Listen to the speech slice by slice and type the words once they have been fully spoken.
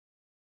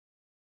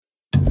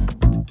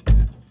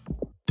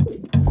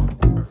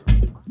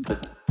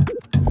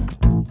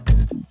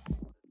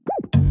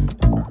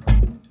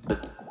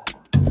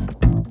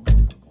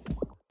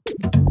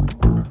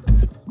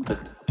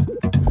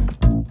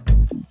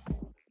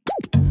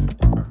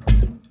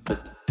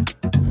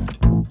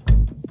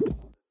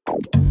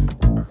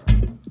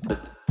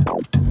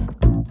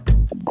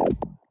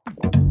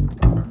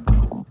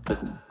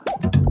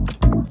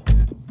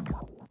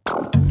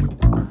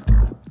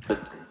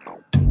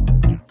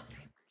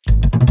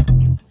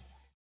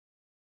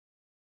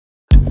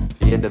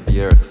end of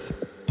the earth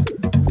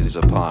is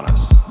upon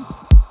us.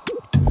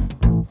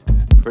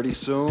 Pretty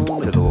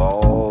soon it'll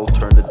all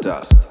turn to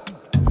dust.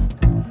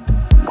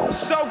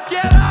 So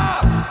get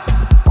up!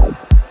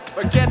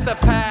 Forget the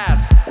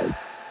past.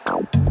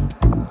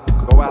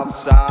 Go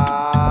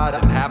outside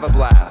and have a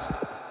blast.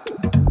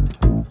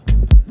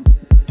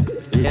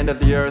 The end of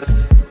the earth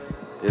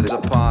is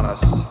upon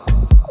us.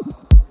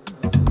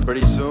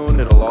 Pretty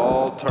soon it'll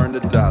all turn to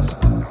dust.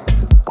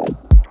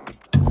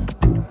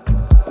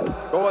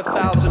 Go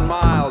 1,000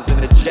 miles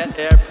in a jet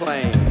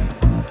airplane.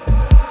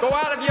 Go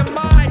out of your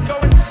mind, go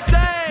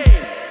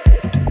insane!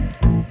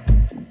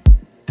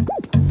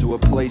 To a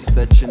place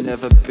that you've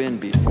never been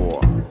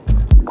before.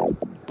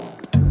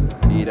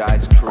 Eat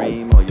ice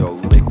cream or you'll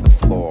lick the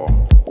floor.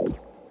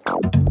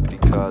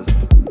 Because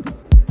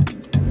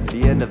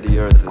the end of the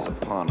earth is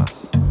upon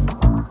us.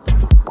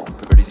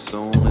 Pretty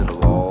soon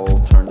it'll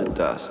all turn to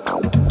dust.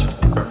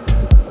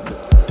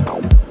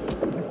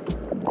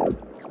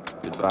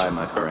 Goodbye,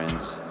 my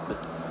friends.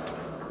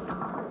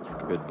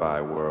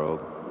 Goodbye, world.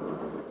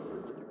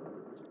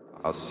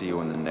 I'll see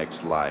you in the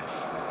next life.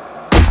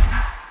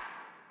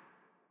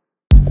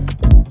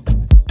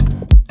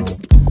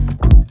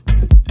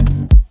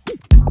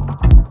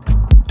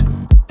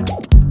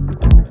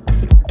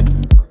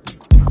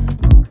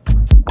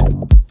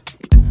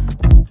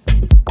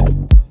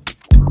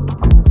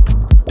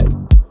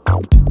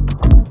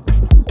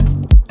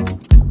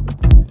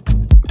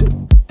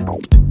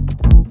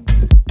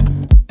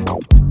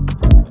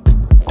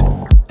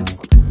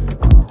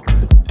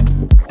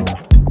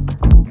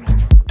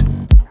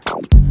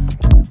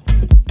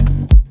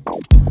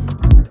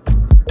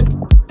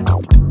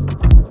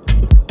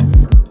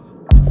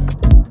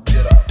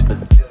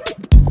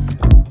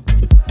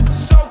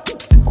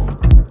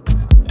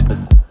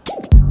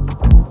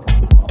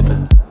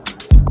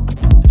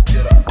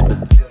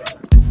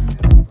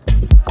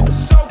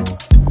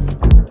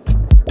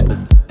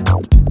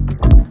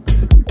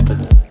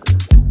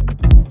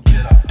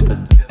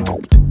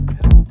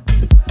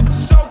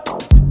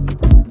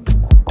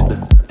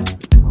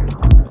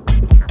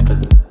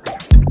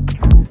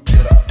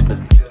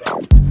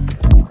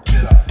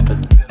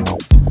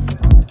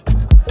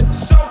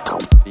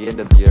 The end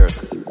of the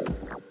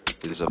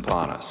earth is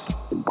upon us.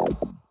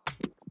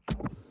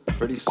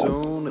 Pretty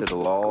soon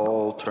it'll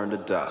all turn to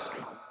dust.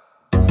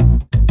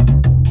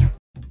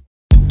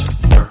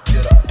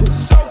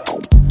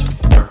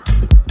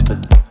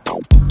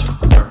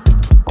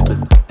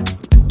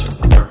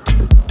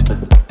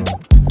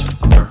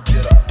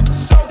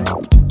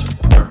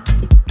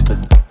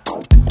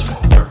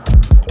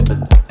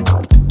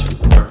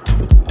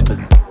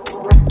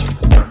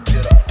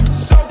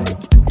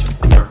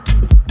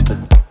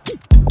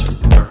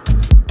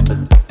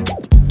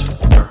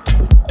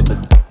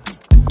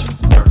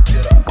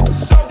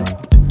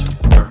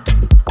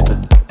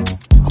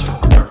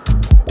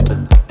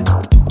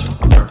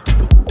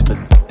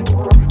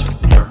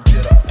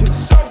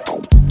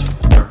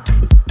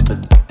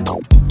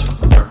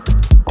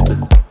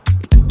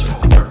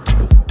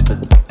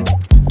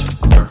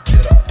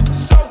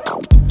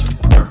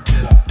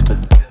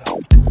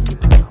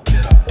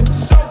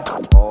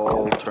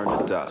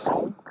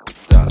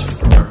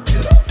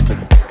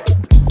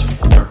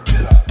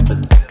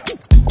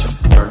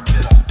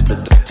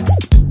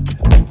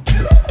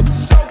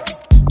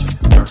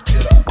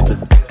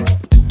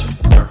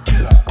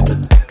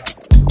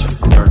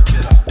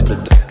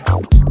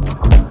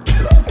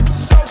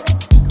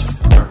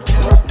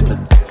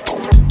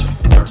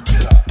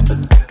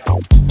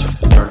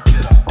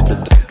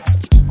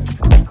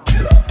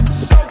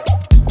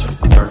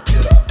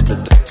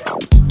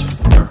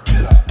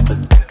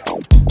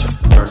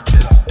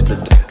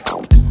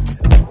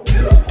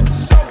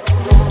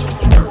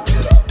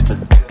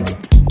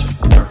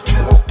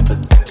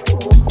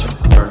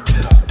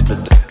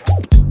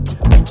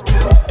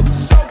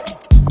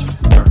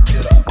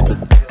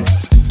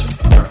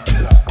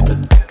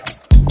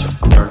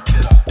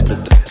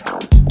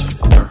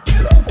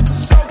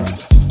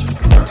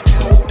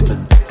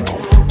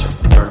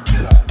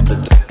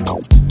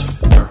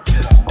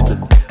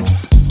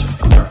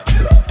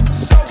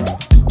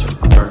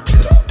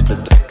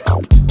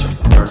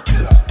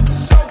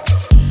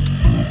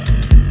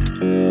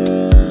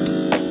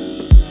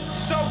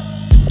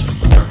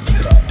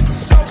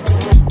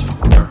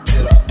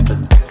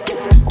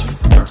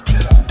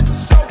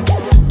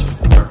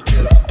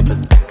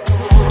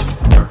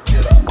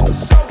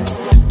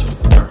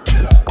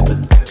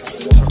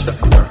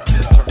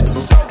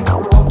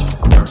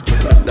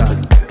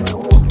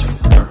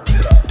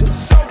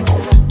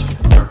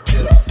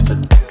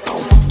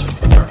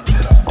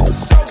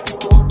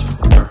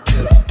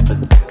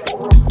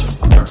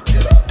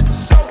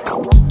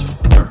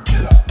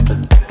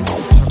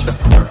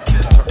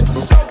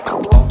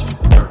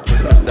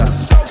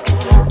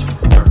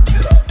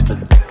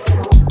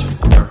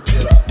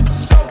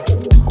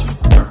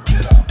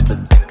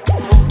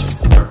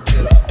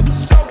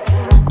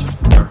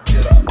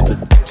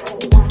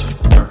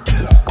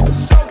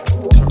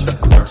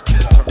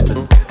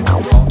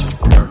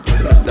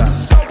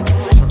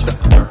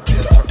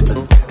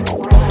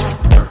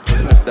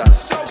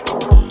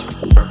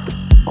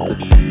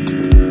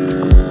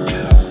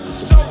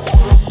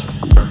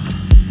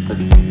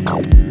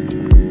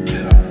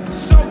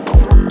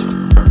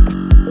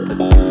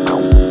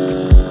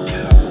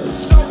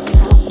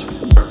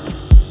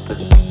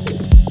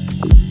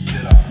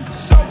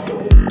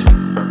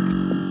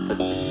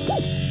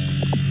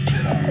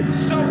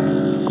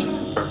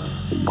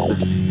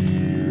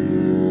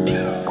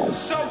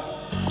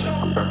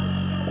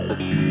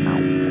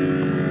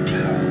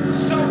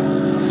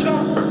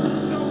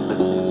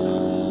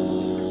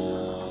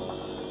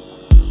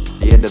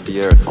 The end of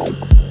the earth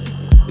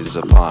is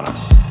upon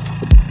us.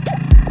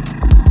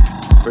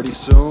 Pretty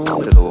soon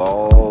it'll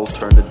all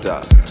turn to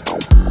dust.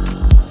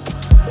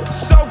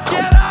 So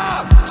get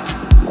up!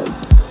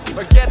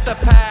 Forget the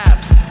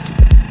past.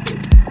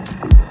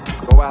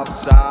 Go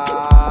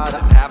outside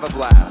and have a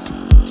blast.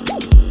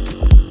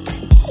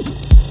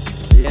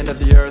 The end of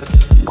the earth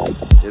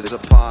is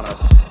upon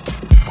us.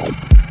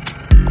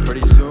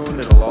 Pretty soon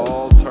it'll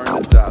all turn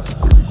to dust.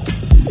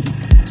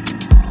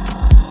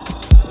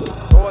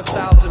 Go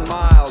 1,000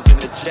 miles in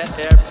a jet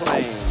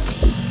airplane.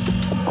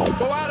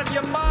 Go out of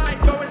your mind,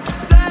 go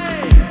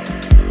insane!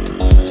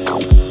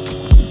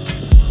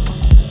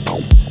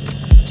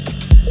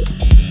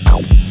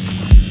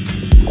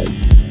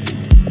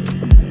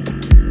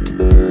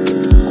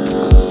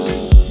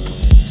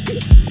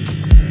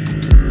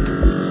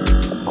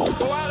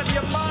 Go out of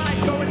your mind,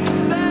 go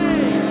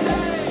insane!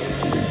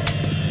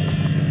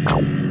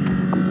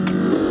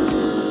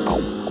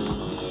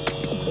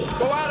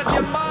 Go out of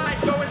your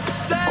mind, go insane!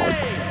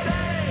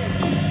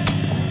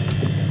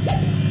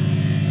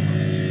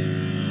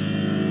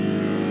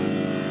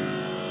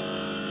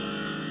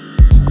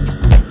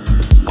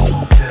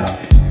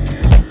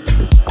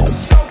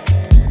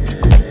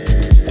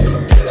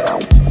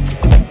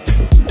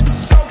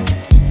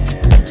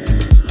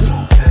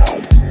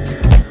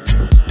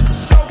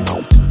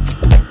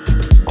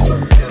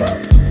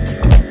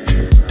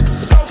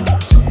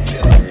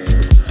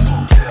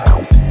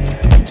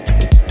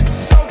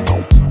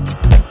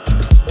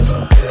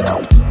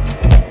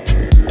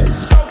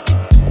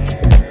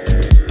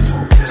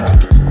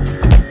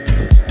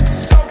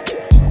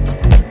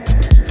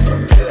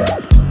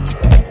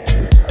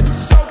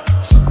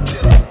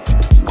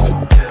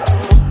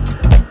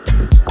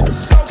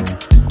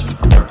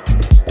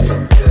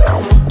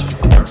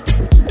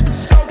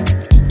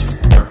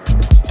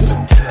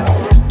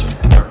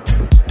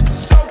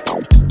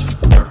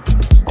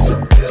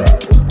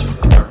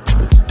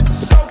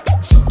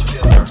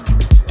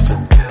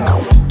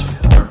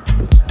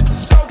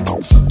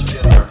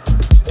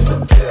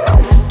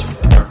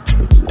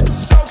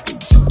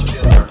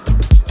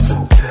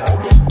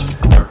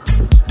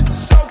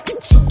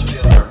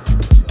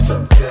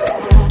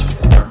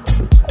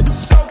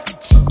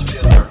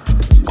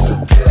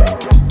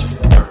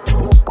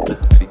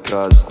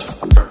 Because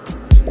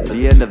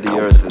the end of the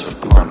earth is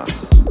upon us.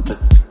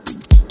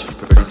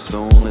 Pretty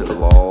soon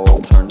it'll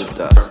all turn to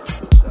dust.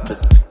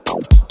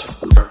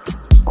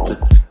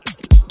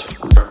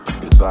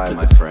 Goodbye,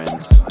 my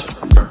friends.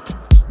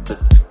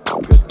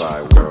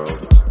 Goodbye,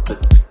 world.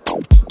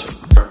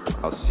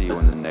 I'll see you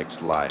in the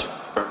next life.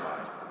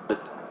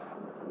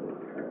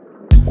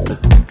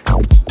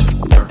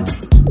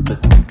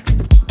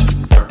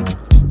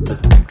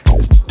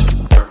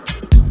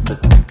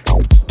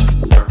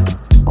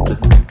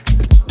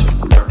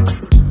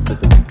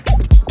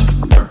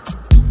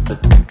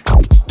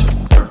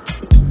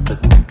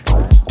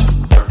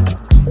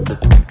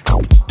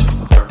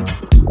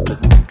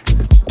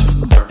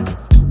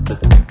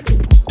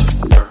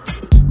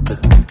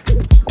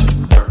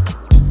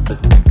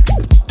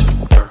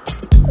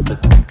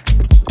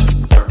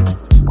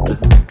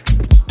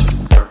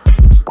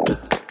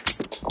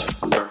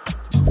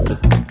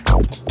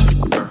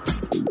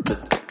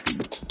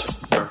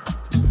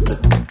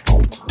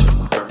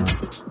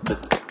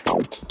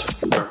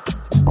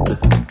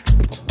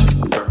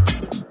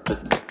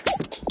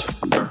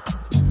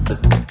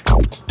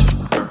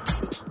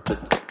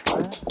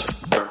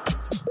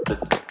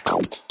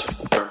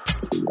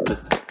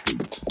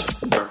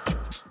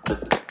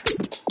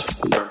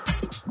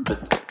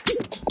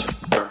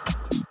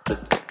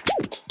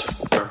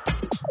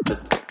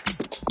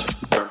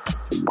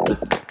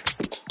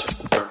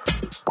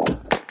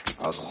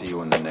 I'll see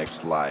you in the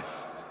next life.